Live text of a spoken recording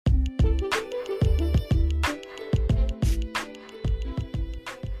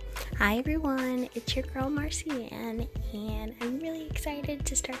Hi everyone, it's your girl Marcianne, and I'm really excited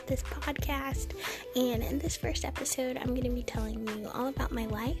to start this podcast. And in this first episode, I'm going to be telling you all about my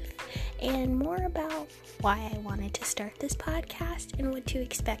life and more about why I wanted to start this podcast and what to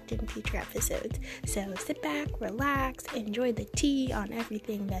expect in future episodes. So sit back, relax, enjoy the tea on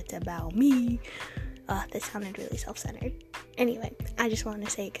everything that's about me. That sounded really self-centered. Anyway, I just wanted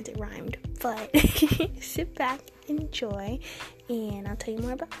to say it because it rhymed. But sit back, enjoy, and I'll tell you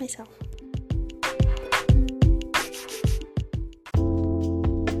more about myself.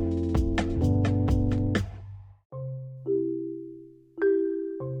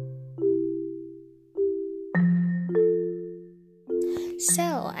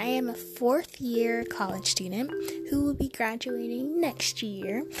 So, I am a fourth year college student who will be graduating next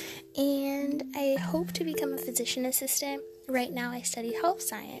year, and I hope to become a physician assistant. Right now I study health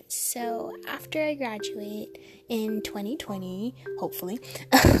science, so after I graduate in 2020, hopefully,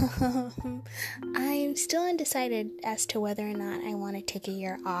 I'm still undecided as to whether or not I want to take a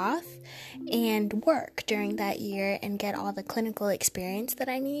year off and work during that year and get all the clinical experience that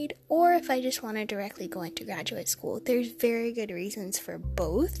I need, or if I just want to directly go into graduate school. There's very good reasons for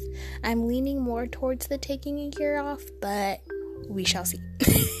both. I'm leaning more towards the taking a year off, but we shall see.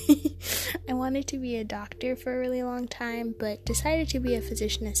 I wanted to be a doctor for a really long time, but decided to be a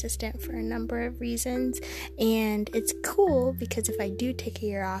physician assistant for a number of reasons. And it's cool because if I do take a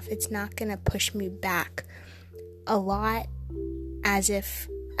year off, it's not going to push me back a lot as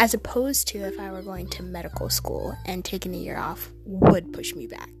opposed to if I were going to medical school, and taking a year off would push me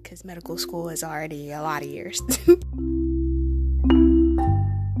back because medical school is already a lot of years.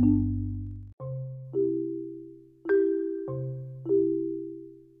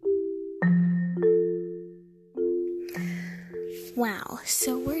 Wow,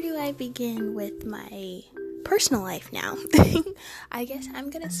 so where do I begin with my personal life now? I guess I'm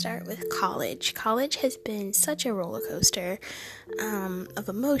going to start with college. College has been such a roller coaster of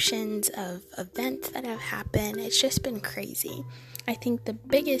emotions, of events that have happened. It's just been crazy. I think the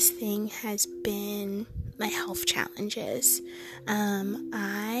biggest thing has been my health challenges.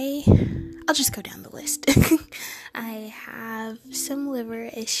 I'll just go down the list. I have some liver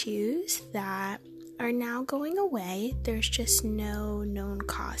issues that are now going away. There's just no known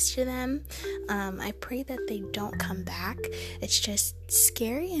cost to them. I pray that they don't come back. It's just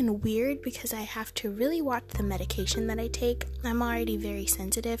scary and weird because I have to really watch the medication that I take. I'm already very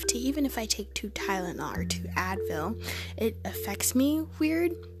sensitive to, even if I take 2 Tylenol or 2 Advil, it affects me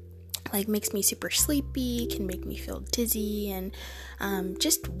weird. Like, makes me super sleepy, can make me feel dizzy and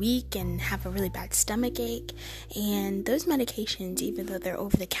just weak and have a really bad stomach ache. And those medications, even though they're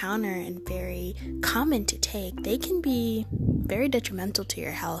over the counter and very common to take, they can be very detrimental to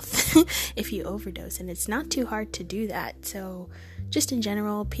your health if you overdose, and it's not too hard to do that. So just in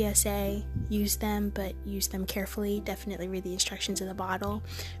general, PSA, use them, but use them carefully. Definitely read the instructions of the bottle.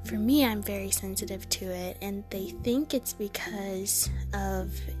 For me, I'm very sensitive to it, and they think it's because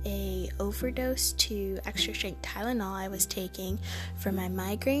of a overdose to extra strength Tylenol I was taking for my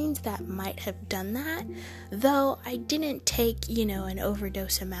migraines that might have done that. Though I didn't take, an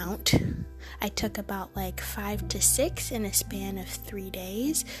overdose amount. I took about 5 to 6 in a span of 3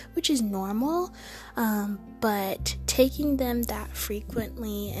 days, which is normal, but taking them that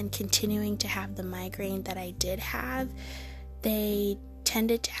frequently and continuing to have the migraine that I did have, they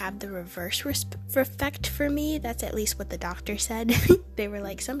tended to have the reverse effect for me. That's at least what the doctor said. They were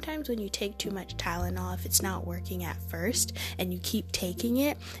like, sometimes when you take too much Tylenol, if it's not working at first and you keep taking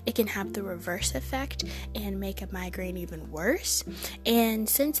it, it can have the reverse effect and make a migraine even worse. And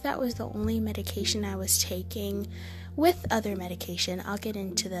since that was the only medication I was taking with other medication, I'll get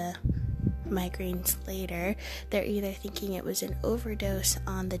into the migraines later, they're either thinking it was an overdose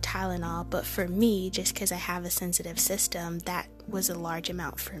on the Tylenol, but for me, just because I have a sensitive system, that was a large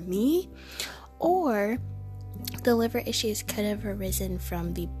amount for me, or the liver issues could have arisen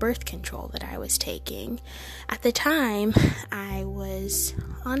from the birth control that I was taking. At the time, I was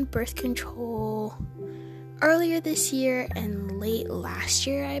on birth control earlier this year and late last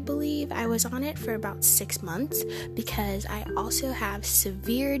year, I believe. I was on it for about 6 months because I also have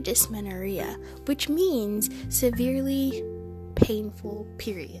severe dysmenorrhea, which means severely painful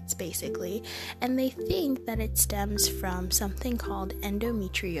periods, basically. And they think that it stems from something called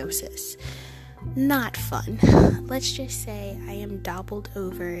endometriosis. Not fun. Let's just say I am doubled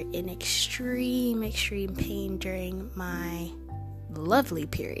over in extreme pain during my lovely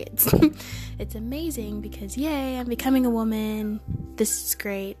periods. It's amazing because, yay, I'm becoming a woman. This is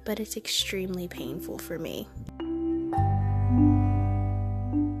great, but it's extremely painful for me.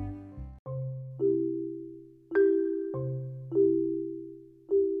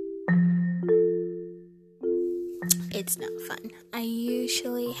 it's not fun. I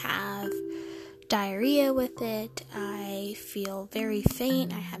usually have diarrhea with it. I feel very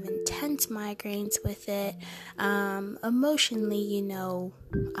faint. I have intense migraines with it. Emotionally,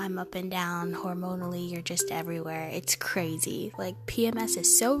 I'm up and down. Hormonally, you're just everywhere. It's crazy. Like, PMS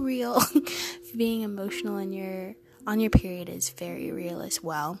is so real. Being emotional on your period is very real as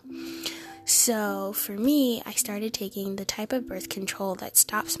well. So for me, I started taking the type of birth control that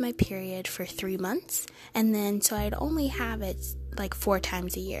stops my period for 3 months, and then so I'd only have it like 4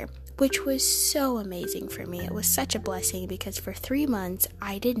 times a year, which was so amazing for me. It was such a blessing because for 3 months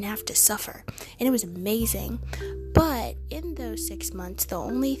I didn't have to suffer, and it was amazing. But in those 6 months, the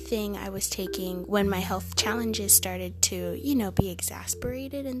only thing I was taking when my health challenges started to, be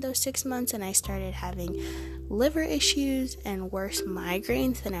exasperated in those 6 months, and I started having liver issues and worse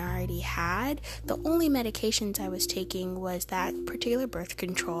migraines than I already had, the only medications I was taking was that particular birth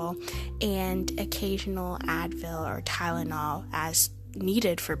control and occasional Advil or Tylenol as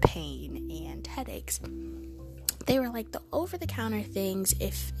needed for pain and headaches. They were like the over-the-counter things.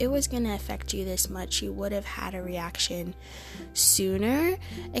 If it was going to affect you this much, you would have had a reaction sooner.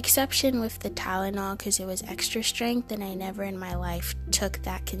 Exception with the Tylenol because it was extra strength, and I never in my life took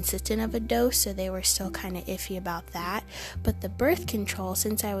that consistent of a dose, so they were still kind of iffy about that. But the birth control,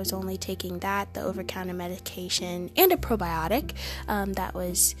 since I was only taking that, the over-the-counter medication, and a probiotic that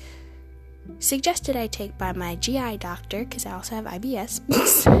was suggested I take by my GI doctor because I also have IBS.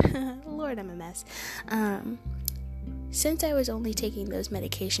 Lord, I'm a mess. Since I was only taking those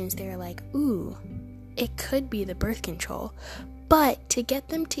medications, they were like, ooh, it could be the birth control. But to get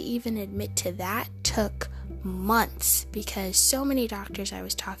them to even admit to that took months because so many doctors I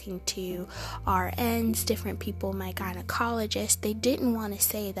was talking to, RNs, different people, my gynecologist, they didn't want to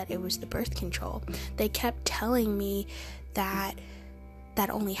say that it was the birth control. They kept telling me that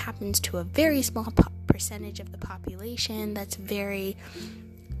only happens to a very small percentage of the population. That's very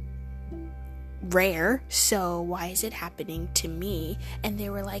rare, so why is it happening to me? And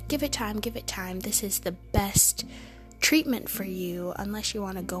they were like, give it time, this is the best treatment for you unless you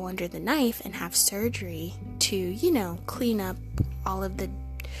want to go under the knife and have surgery to, clean up all of the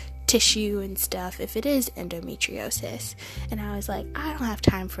tissue and stuff if it is endometriosis. And I was like, I don't have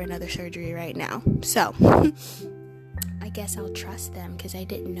time for another surgery right now, so I guess I'll trust them because I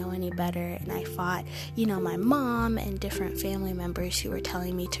didn't know any better, and I fought, my mom and different family members who were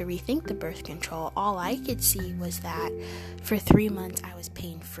telling me to rethink the birth control. All I could see was that for 3 months I was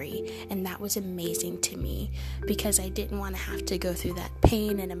pain-free, and that was amazing to me because I didn't want to have to go through that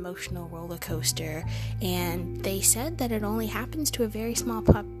pain and emotional roller coaster. And they said that it only happens to a very small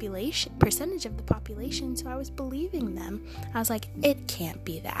percentage of the population, so I was believing them. I was like, it can't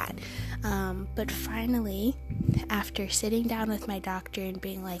be that. But finally, after sitting down with my doctor and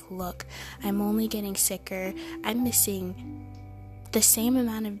being like, look, I'm only getting sicker. I'm missing the same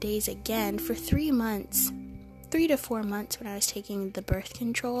amount of days again for 3 months. 3 to 4 months when I was taking the birth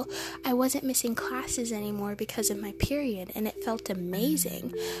control, I wasn't missing classes anymore because of my period, and it felt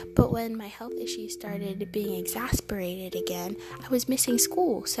amazing. But when my health issues started being exasperated again, I was missing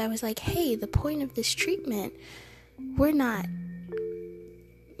school. So I was like, hey, the point of this treatment, we're not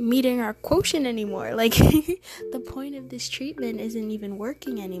meeting our quotient anymore. Like, the point of this treatment isn't even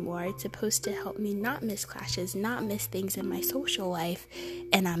working anymore. It's supposed to help me not miss classes, not miss things in my social life,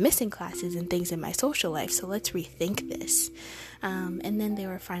 and I'm missing classes and things in my social life, so let's rethink this. And then they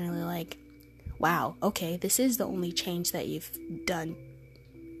were finally like, wow, okay, this is the only change that you've done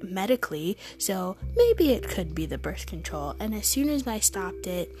medically, so maybe it could be the birth control. And as soon as I stopped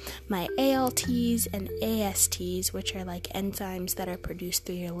it, my ALTs and ASTs, which are like enzymes that are produced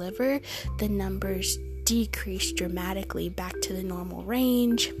through your liver, the numbers decreased dramatically back to the normal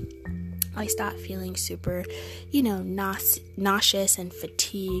range. I stopped feeling super, nauseous and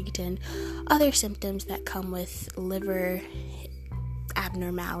fatigued and other symptoms that come with liver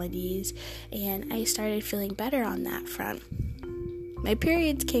abnormalities, and I started feeling better on that front. My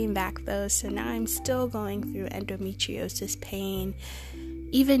periods came back though, so now I'm still going through endometriosis pain,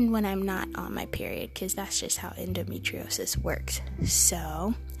 even when I'm not on my period, because that's just how endometriosis works.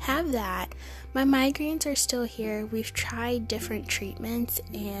 So, have that. My migraines are still here. We've tried different treatments,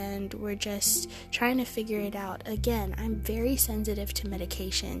 and we're just trying to figure it out. Again, I'm very sensitive to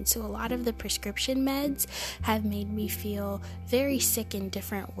medication, so a lot of the prescription meds have made me feel very sick in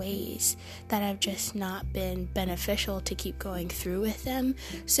different ways that have just not been beneficial to keep going through with them.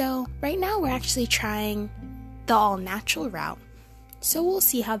 So, right now we're actually trying the all-natural route. So we'll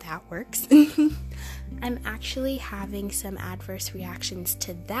see how that works. I'm actually having some adverse reactions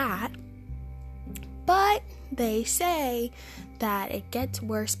to that But they say that it gets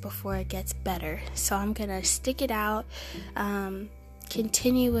worse before it gets better. So I'm going to stick it out,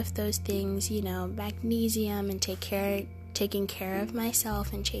 continue with those things, magnesium, and taking care of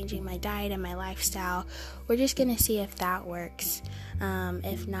myself and changing my diet and my lifestyle. We're just going to see if that works.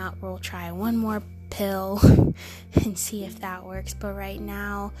 If not, we'll try one more pill and see if that works. But right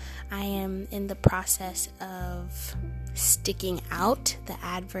now, I am in the process of sticking out the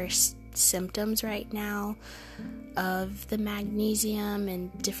adverse symptoms right now of the magnesium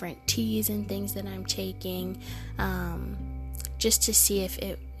and different teas and things that I'm taking, just to see if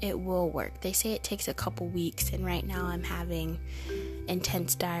it will work. They say it takes a couple weeks, and right now I'm having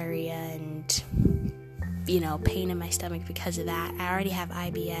intense diarrhea and pain in my stomach because of that. I already have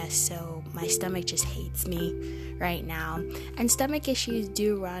IBS, so my stomach just hates me right now. And stomach issues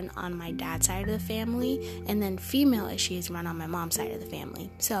do run on my dad's side of the family, and then female issues run on my mom's side of the family.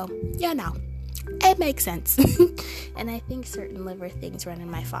 So, it makes sense. And I think certain liver things run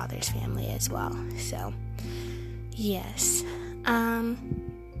in my father's family as well. So, yes.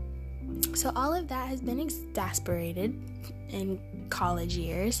 So all of that has been exasperated in college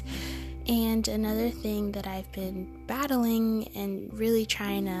years. And another thing that I've been battling and really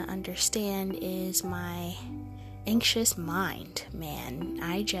trying to understand is my anxious mind, man.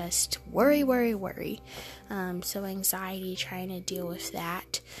 I just worry. So anxiety, trying to deal with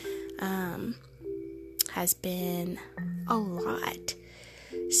that, has been a lot.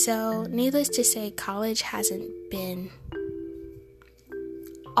 So needless to say, college hasn't been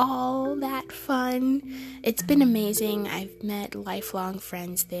all that fun. It's been amazing. I've met lifelong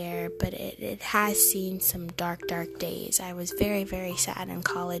friends there, but it has seen some dark days. I was very, very sad in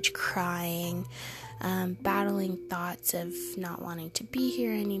college, crying, battling thoughts of not wanting to be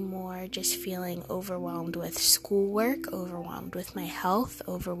here anymore, just feeling overwhelmed with schoolwork, overwhelmed with my health,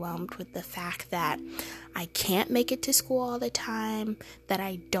 overwhelmed with the fact that I can't make it to school all the time, that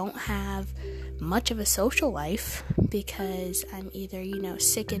I don't have much of a social life because I'm either,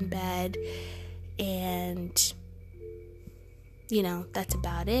 sick in bed and, that's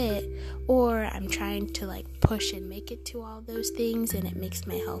about it, or I'm trying to push and make it to all those things and it makes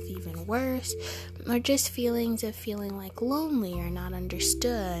my health even worse, or just feelings of feeling lonely or not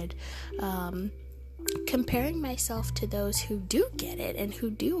understood, comparing myself to those who do get it and who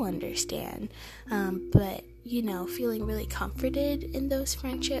do understand, but feeling really comforted in those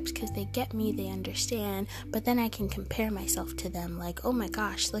friendships because they get me, they understand, but then I can compare myself to them, oh my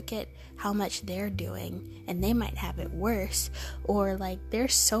gosh, look at how much they're doing and they might have it worse, or they're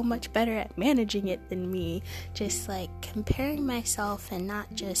so much better at managing it than me. Just comparing myself and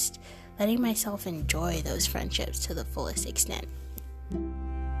not just letting myself enjoy those friendships to the fullest extent.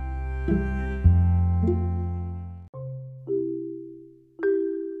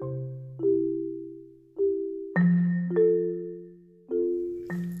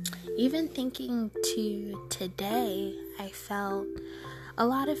 Even thinking to today, I felt a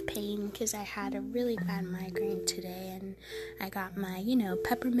lot of pain because I had a really bad migraine today, and I got my,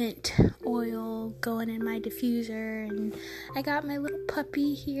 peppermint oil going in my diffuser, and I got my little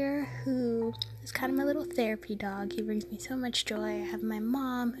puppy here who is kind of my little therapy dog. He brings me so much joy. I have my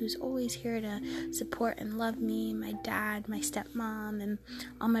mom who's always here to support and love me, my dad, my stepmom, and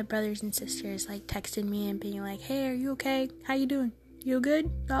all my brothers and sisters texting me and being like, hey, are you okay? How you doing? You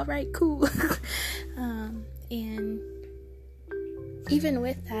good? All right, cool. And even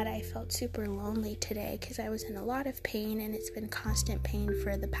with that, I felt super lonely today because I was in a lot of pain, and it's been constant pain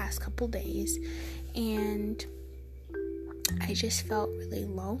for the past couple days, and I just felt really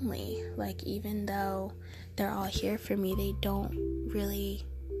lonely. Even though they're all here for me, they don't really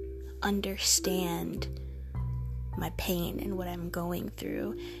understand my pain and what I'm going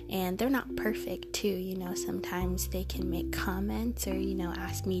through, and they're not perfect too. Sometimes they can make comments or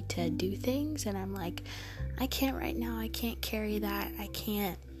ask me to do things, and I'm like, I can't right now, I can't carry that, I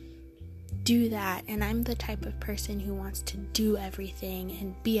can't do that. And I'm the type of person who wants to do everything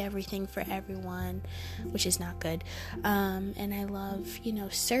and be everything for everyone, which is not good. And I love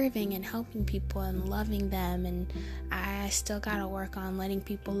serving and helping people and loving them, and I still gotta work on letting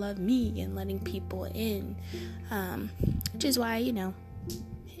people love me and letting people in, which is why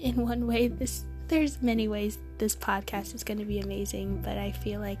in one way there's many ways this podcast is going to be amazing, but I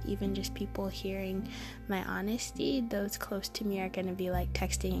feel like even just people hearing my honesty, those close to me are going to be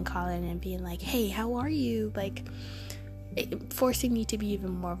texting and calling and being like, hey, how are you? Forcing me to be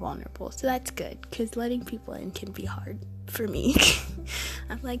even more vulnerable. So that's good, because letting people in can be hard for me.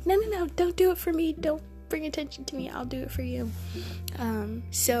 I'm like, no, don't do it for me. Don't bring attention to me. I'll do it for you.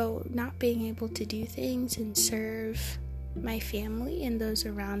 So not being able to do things and serve my family and those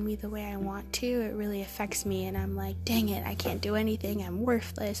around me the way I want to, it really affects me, and I'm like, dang it, I can't do anything, I'm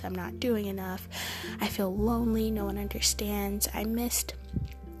worthless, I'm not doing enough, I feel lonely, no one understands. I missed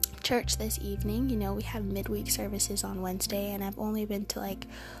church this evening. We have midweek services on Wednesday, and I've only been to like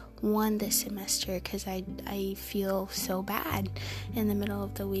one this semester because I feel so bad in the middle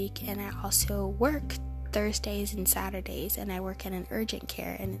of the week, and I also work Thursdays and Saturdays, and I work in an urgent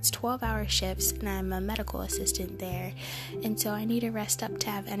care, and it's 12-hour shifts, and I'm a medical assistant there, and so I need to rest up to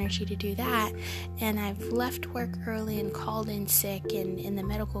have energy to do that. And I've left work early and called in sick, and in the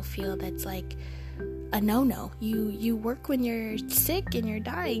medical field that's like a no-no. You work when you're sick and you're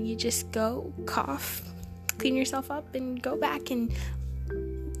dying. You just go, cough, clean yourself up, and go back and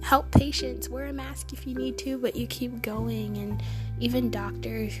help patients. Wear a mask if you need to, but you keep going. And even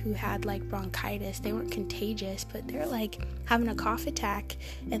doctors who had like bronchitis, they weren't contagious, but they're like having a cough attack,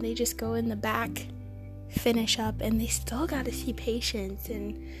 and they just go in the back, finish up, and they still got to see patients.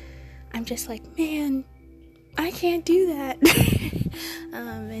 And I'm just like, man, I can't do that.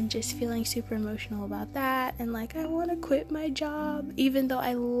 And just feeling super emotional about that, and like I want to quit my job, even though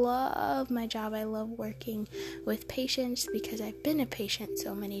I love my job. I love working with patients because I've been a patient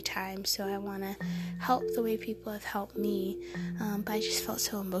so many times, so I want to help the way people have helped me, but I just felt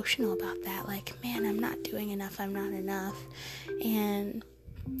so emotional about that, like, man, I'm not doing enough, I'm not enough. And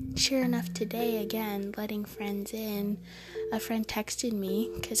sure enough, today, again, letting friends in, a friend texted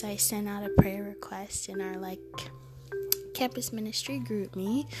me because I sent out a prayer request in our like campus ministry group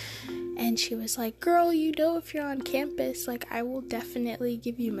me, and she was like, girl, if you're on campus, like, I will definitely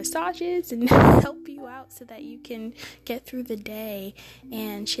give you massages and help you out so that you can get through the day.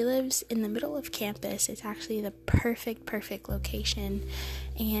 And she lives in the middle of campus. It's actually the perfect location.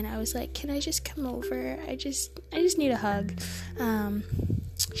 And I was like, can I just come over? I just need a hug.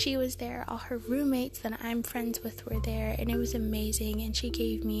 She was there, all her roommates that I'm friends with were there, and it was amazing. And she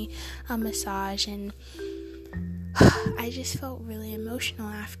gave me a massage, and I just felt really emotional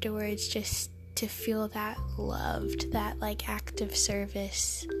afterwards, just to feel that loved, that like act of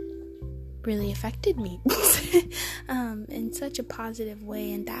service really affected me in such a positive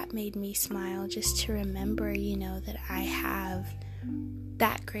way. And that made me smile, just to remember, that I have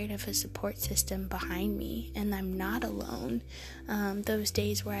that great of a support system behind me, and I'm not alone. Those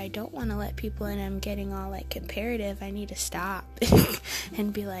days where I don't want to let people in, I'm getting all like comparative, I need to stop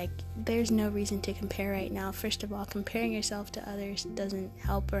and be like, there's no reason to compare right now. First of all, comparing yourself to others doesn't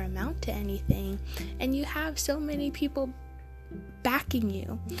help or amount to anything, and you have so many people backing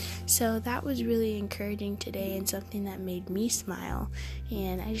you. So that was really encouraging today, and something that made me smile.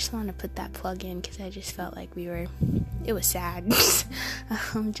 And I just want to put that plug in because I just felt like it was sad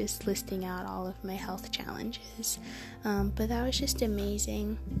just listing out all of my health challenges, but that was just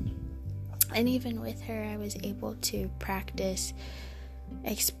amazing. And even with her, I was able to practice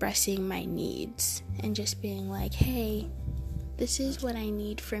expressing my needs and just being like, hey, this is what I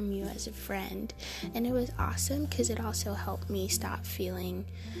need from you as a friend. And it was awesome because it also helped me stop feeling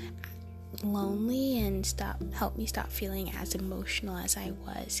lonely and helped me stop feeling as emotional as I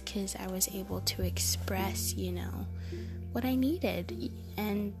was, because I was able to express, what I needed.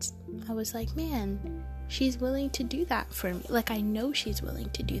 And I was like, man, she's willing to do that for me. Like, I know she's willing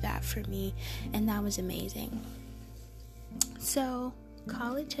to do that for me, and that was amazing. So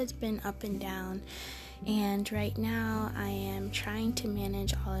college has been up and down, and right now I am trying to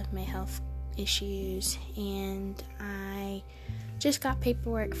manage all of my health issues, and I just got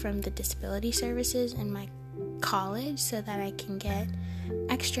paperwork from the disability services in my college so that I can get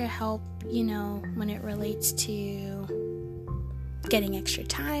extra help, when it relates to getting extra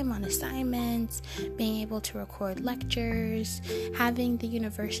time on assignments, being able to record lectures, having the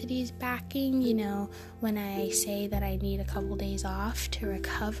university's backing, when I say that I need a couple days off to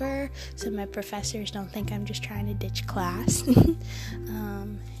recover, so my professors don't think I'm just trying to ditch class.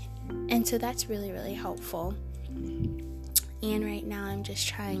 And so that's really, really helpful. And right now I'm just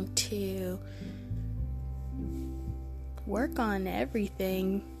trying to work on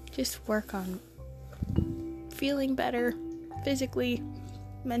everything, just work on feeling better physically,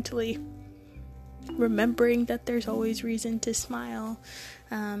 mentally, remembering that there's always reason to smile,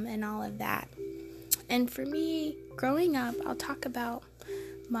 and all of that. And for me, growing up, I'll talk about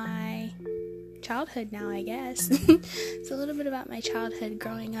my childhood now, I guess. It's a little bit about my childhood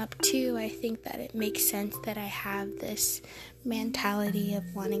growing up too. I think that it makes sense that I have this mentality of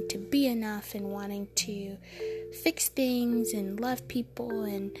wanting to be enough and wanting to fix things and love people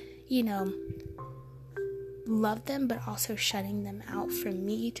and, love them, but also shutting them out from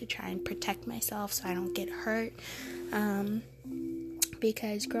me to try and protect myself so I don't get hurt.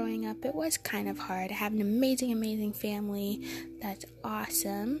 because growing up it was kind of hard. I have an amazing family that's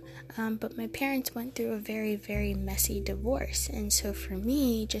awesome, but my parents went through a very, very messy divorce, and so for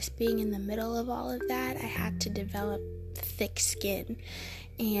me, just being in the middle of all of that, I had to develop thick skin.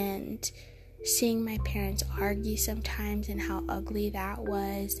 And seeing my parents argue sometimes and how ugly that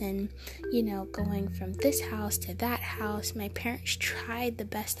was, and going from this house to that house, my parents tried the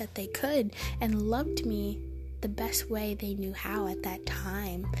best that they could and loved me the best way they knew how at that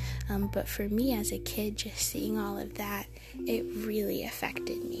time, but for me as a kid, just seeing all of that, it really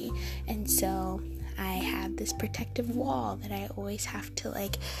affected me. And so I have this protective wall that I always have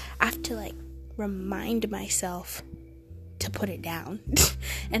to remind myself to put it down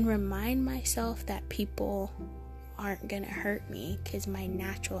and remind myself that people aren't gonna hurt me, because my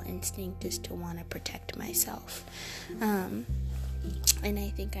natural instinct is to want to protect myself. And I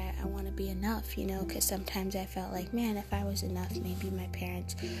think I want to be enough, because sometimes I felt like, man, if I was enough, maybe my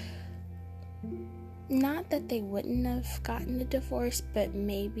parents, not that they wouldn't have gotten a divorce, but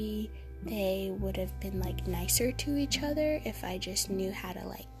maybe they would have been nicer to each other if I just knew how to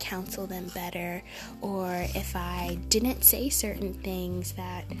counsel them better, or if I didn't say certain things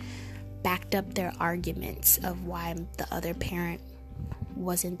that backed up their arguments of why the other parent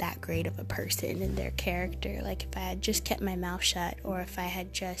wasn't that great of a person in their character. If I had just kept my mouth shut, or if I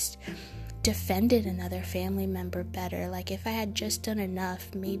had just defended another family member better, if I had just done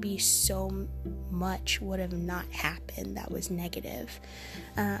enough, maybe so much would have not happened that was negative.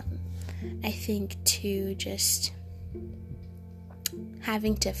 I think too, just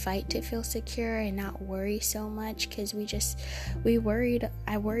having to fight to feel secure and not worry so much, because I worried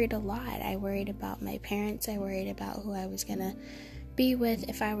a lot. I worried about my parents. I worried about who I was gonna be with,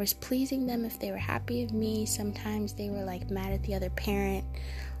 if I was pleasing them, if they were happy with me. Sometimes they were mad at the other parent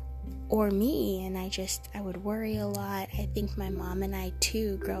or me, and I would worry a lot. I think my mom and I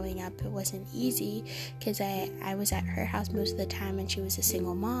too, growing up, it wasn't easy, because I was at her house most of the time, and she was a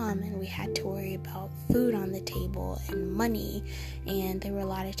single mom, and we had to worry about food on the table and money, and there were a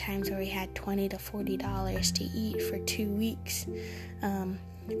lot of times where we had $20 to $40 to eat for 2 weeks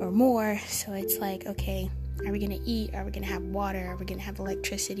or more. So it's okay, are we gonna eat? Are we gonna have water? Are we gonna have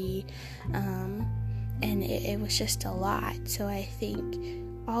electricity? And it was just a lot. So I think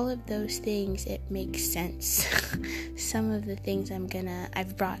all of those things, it makes sense. Some of the things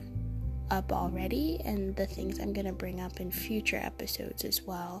I've brought up already, and the things I'm gonna bring up in future episodes as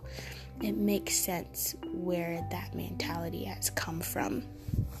well, it makes sense where that mentality has come from.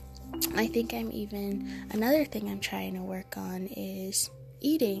 I think another thing I'm trying to work on is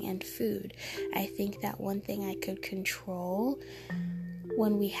eating and food. I think that one thing I could control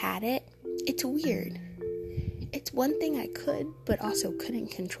when we had it, it's weird. It's one thing I could, but also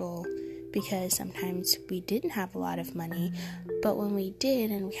couldn't control, because sometimes we didn't have a lot of money, but when we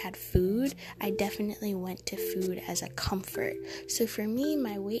did and we had food, I definitely went to food as a comfort. So for me,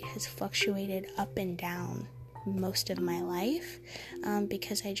 my weight has fluctuated up and down most of my life,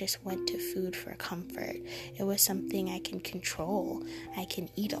 because I just went to food for comfort. It was something I can control. I can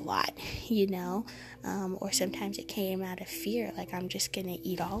eat a lot, or sometimes it came out of fear, I'm just gonna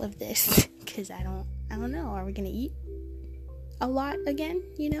eat all of this because I don't know, are we gonna eat a lot again,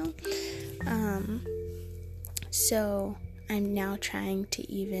 so I'm now trying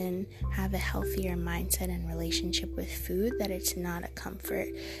to even have a healthier mindset and relationship with food, that it's not a comfort,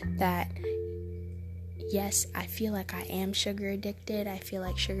 that yes, I feel like I am sugar addicted. I feel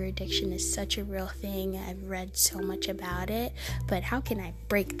like sugar addiction is such a real thing. I've read so much about it, but how can I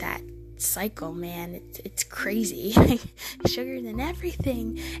break that cycle, man? It's crazy. Sugar's in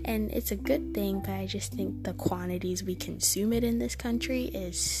everything, and it's a good thing, but I just think the quantities we consume it in this country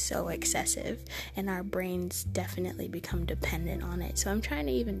is so excessive, and our brains definitely become dependent on it. So I'm trying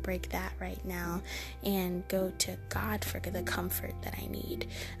to even break that right now and go to God for the comfort that I need,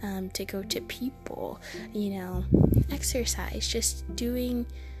 to go to people, exercise, just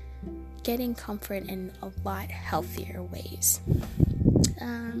getting comfort in a lot healthier ways.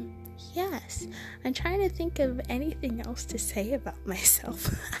 Yes, I'm trying to think of anything else to say about myself.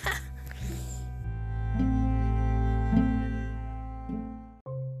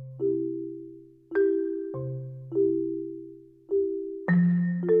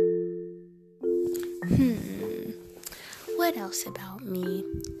 What else about me?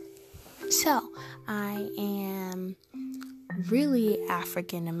 So, I am really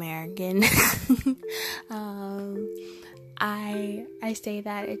African American. I say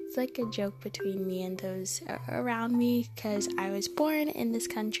that it's like a joke between me and those around me, because I was born in this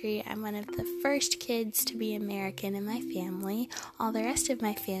country. I'm one of the first kids to be American in my family. All the rest of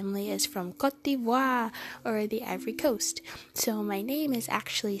my family is from Côte d'Ivoire, or the Ivory Coast. So my name is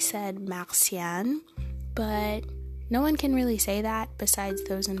actually said Marcian, but no one can really say that besides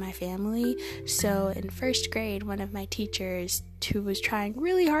those in my family. So in first grade, one of my teachers, who was trying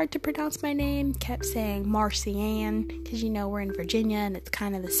really hard to pronounce my name, kept saying Marcian, because we're in Virginia and it's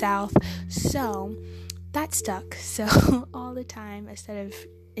kind of the South. So that stuck. So all the time, instead of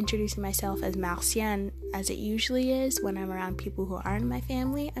introducing myself as Marcian, as it usually is when I'm around people who aren't in my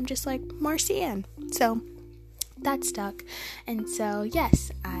family, I'm just like Marcian. So that stuck. And so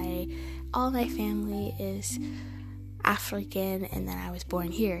yes, all my family is African, and then I was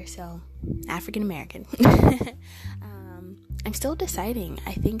born here, so African American. I'm still deciding.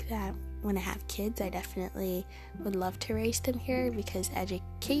 I think that when I have kids, I definitely would love to raise them here, because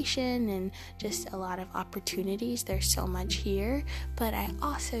education and just a lot of opportunities, there's so much here. But I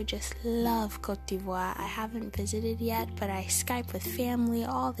also just love Côte d'Ivoire. I haven't visited yet, but I Skype with family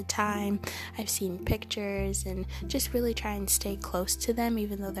all the time. I've seen pictures and just really try and stay close to them,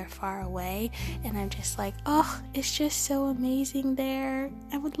 even though they're far away. And I'm just like, oh, it's just so amazing there.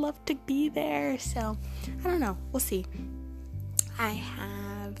 I would love to be there. So I don't know. We'll see. I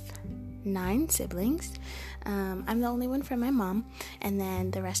have 9 siblings. I'm the only one from my mom, and then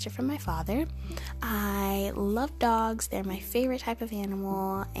the rest are from my father. I love dogs. They're my favorite type of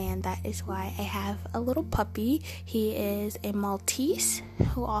animal, and that is why I have a little puppy. He is a Maltese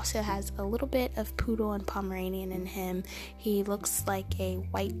who also has a little bit of Poodle and Pomeranian in him. He looks like a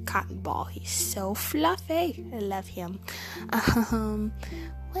white cotton ball. He's so fluffy. I love him.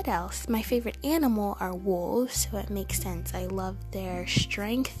 What else? My favorite animal are wolves, so it makes sense. I love their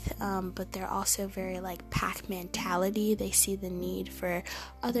strength, but they're also very like pack mentality. They see the need for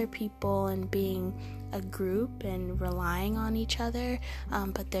other people and being a group and relying on each other,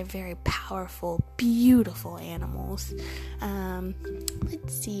 but they're very powerful, beautiful animals.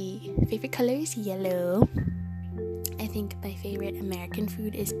 Let's see. Favorite color is yellow. I think my favorite American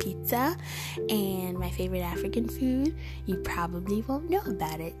food is pizza, and my favorite African food, you probably won't know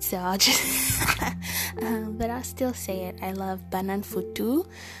about it, so I'll just but I'll still say it. I love banan futu,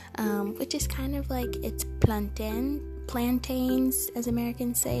 which is kind of like, it's plantains as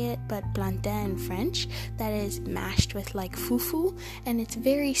Americans say it, but plantain in French, that is mashed with like fufu, and it's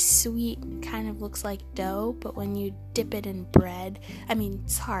very sweet, kind of looks like dough, but when you dip it in bread,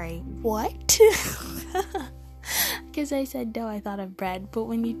 what? Because I said dough, I thought of bread, but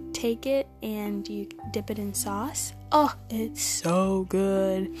when you take it and you dip it in sauce, oh, it's so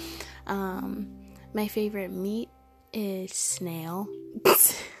good. My favorite meat is snail,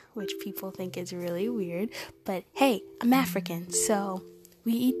 which people think is really weird, but hey, I'm African, so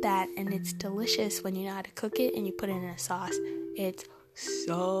we eat that, and it's delicious when you know how to cook it and you put it in a sauce. It's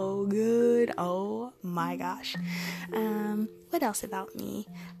so good. Oh my gosh. What else about me?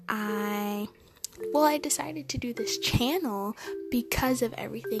 I decided to do this channel because of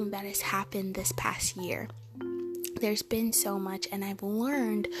everything that has happened this past year. There's been so much, and I've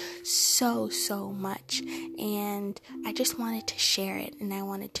learned so much, and I just wanted to share it, and I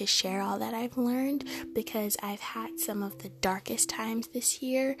wanted to share all that I've learned, because I've had some of the darkest times this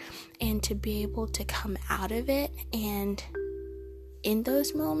year, and to be able to come out of it, and in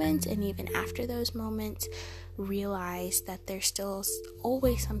those moments, and even after those moments, realize that there's still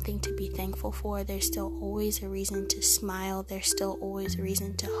always something to be thankful for. There's still always a reason to smile. There's still always a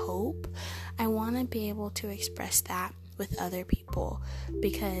reason to hope. I want to be able to express that with other people,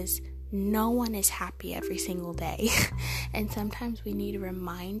 because no one is happy every single day. And sometimes we need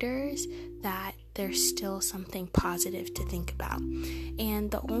reminders that there's still something positive to think about.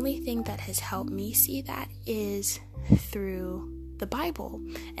 And the only thing that has helped me see that is through the Bible,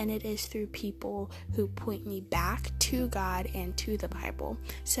 and it is through people who point me back to God and to the Bible.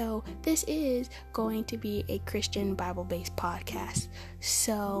 So this is going to be a Christian Bible-based podcast.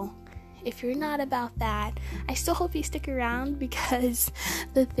 So if you're not about that, I still hope you stick around, because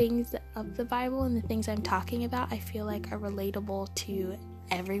the things of the Bible and the things I'm talking about, I feel like are relatable to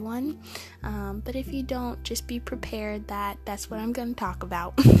everyone. But if you don't, just be prepared that that's what I'm going to talk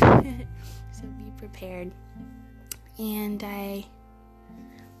about. So be prepared. And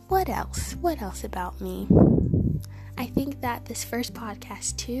what else about me? I think that this first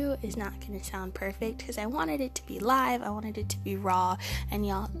podcast too is not going to sound perfect, because I wanted it to be live, I wanted it to be raw, and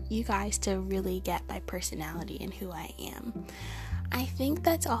you guys to really get my personality and who I am. I think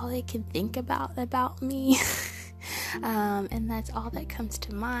that's all I can think about me. And that's all that comes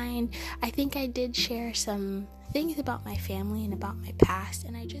to mind. I think I did share some things about my family and about my past,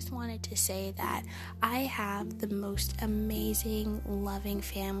 and I just wanted to say that I have the most amazing, loving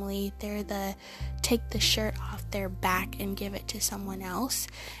family. They're the take the shirt off their back and give it to someone else,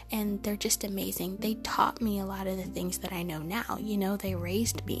 and they're just amazing. They taught me a lot of the things that I know now. They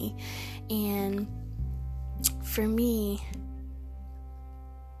raised me, and for me,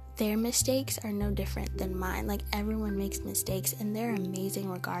 their mistakes are no different than mine. Like, everyone makes mistakes, and they're amazing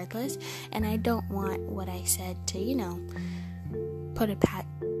regardless. And I don't want what I said to, put a bad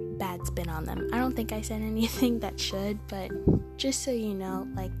spin on them. I don't think I said anything that should, but just so you know,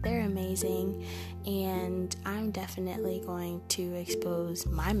 like, they're amazing, and I'm definitely going to expose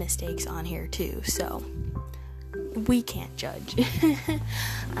my mistakes on here too. So we can't judge.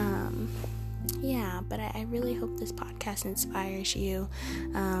 But I really hope this podcast inspires you,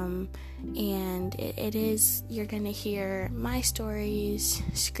 and it is, you're going to hear my stories,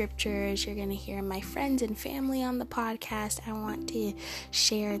 scriptures, you're going to hear my friends and family on the podcast. I want to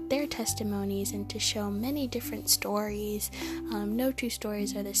share their testimonies and to show many different stories. No two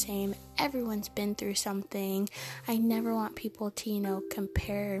stories are the same. Everyone's been through something. I never want people to,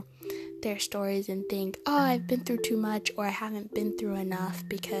 compare their stories and think, oh, I've been through too much, or I haven't been through enough,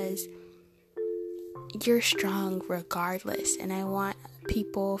 because you're strong regardless. And I want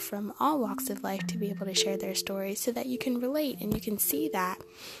people from all walks of life to be able to share their stories so that you can relate and you can see that.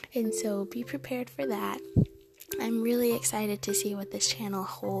 And so be prepared for that. I'm really excited to see what this channel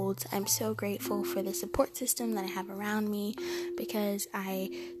holds. I'm so grateful for the support system that I have around me, because I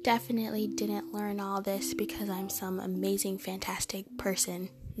definitely didn't learn all this because I'm some amazing, fantastic person.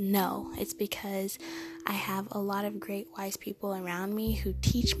 No, it's because I have a lot of great, wise people around me who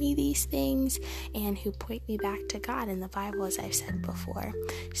teach me these things and who point me back to God in the Bible, as I've said before.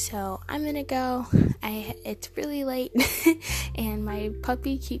 So I'm gonna go. It's really late and my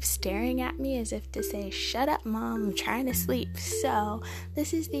puppy keeps staring at me as if to say, shut up, Mom, I'm trying to sleep. So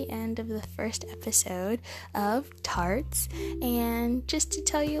this is the end of the first episode of Tarts, and just to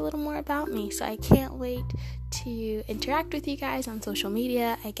tell you a little more about me. So I can't wait to interact with you guys on social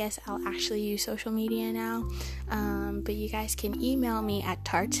media. I guess I'll actually use social media now, but you guys can email me at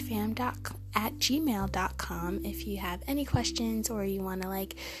tartsfam@gmail.com if you have any questions, or you want to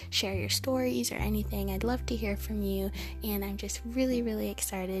share your stories or anything. I'd love to hear from you, and I'm just really, really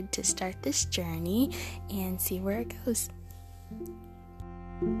excited to start this journey and see where it goes.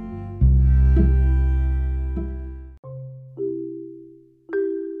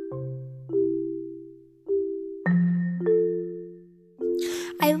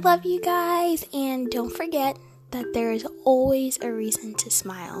 I love you guys, and don't forget that there is always a reason to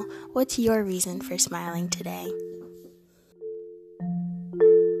smile. What's your reason for smiling today?